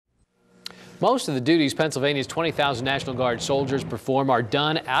Most of the duties Pennsylvania's 20,000 National Guard soldiers perform are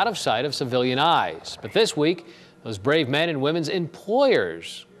done out of sight of civilian eyes. But this week, those brave men and women's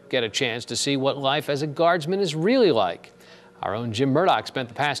employers get a chance to see what life as a guardsman is really like. Our own Jim Murdoch spent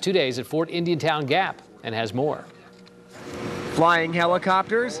the past 2 days at Fort Indiantown Gap and has more. Flying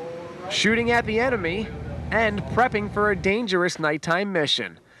helicopters, shooting at the enemy, and prepping for a dangerous nighttime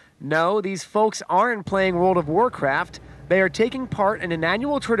mission. No, these folks aren't playing World of Warcraft. They are taking part in an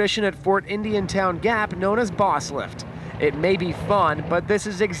annual tradition at Fort Indiantown Gap known as Bosslift. It may be fun, but this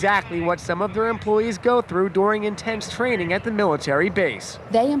is exactly what some of their employees go through during intense training at the military base.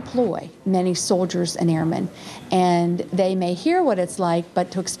 They employ many soldiers and airmen, and they may hear what it's like,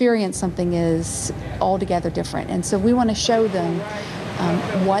 but to experience something is altogether different. And so we want to show them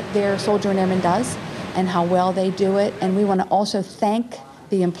what their soldier and airman does and how well they do it. And we want to also thank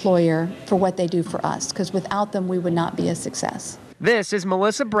the employer for what they do for us, because without them we would not be a success. This is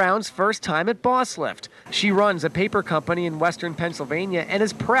Melissa Brown's first time at Bosslift. She runs a paper company in western Pennsylvania and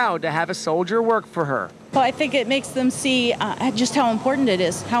is proud to have a soldier work for her. Well, I think it makes them see just how important it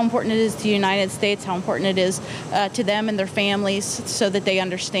is to the United States, how important it is to them and their families, so that they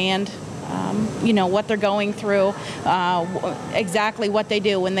understand what they're going through, exactly what they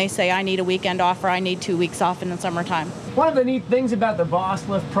do when they say, I need a weekend off or I need 2 weeks off in the summertime. One of the neat things about the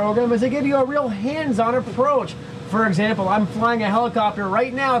Bosslift program is they give you a real hands-on approach. For example, I'm flying a helicopter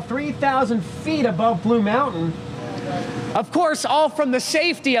right now 3,000 feet above Blue Mountain. Of course, all from the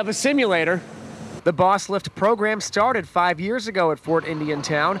safety of a simulator. The Bosslift program started 5 years ago at Fort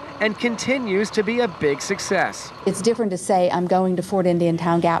Indiantown and continues to be a big success. It's different to say I'm going to Fort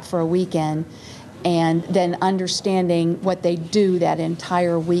Indiantown Gap for a weekend and then understanding what they do that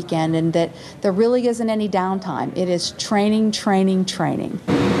entire weekend, and that there really isn't any downtime. It is training, training, training.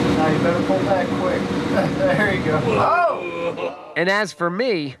 Now you better pull back quick. There you go. Oh! And as for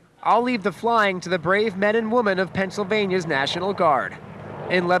me, I'll leave the flying to the brave men and women of Pennsylvania's National Guard.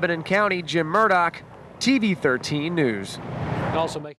 In Lebanon County, Jim Murdoch, TV 13 News.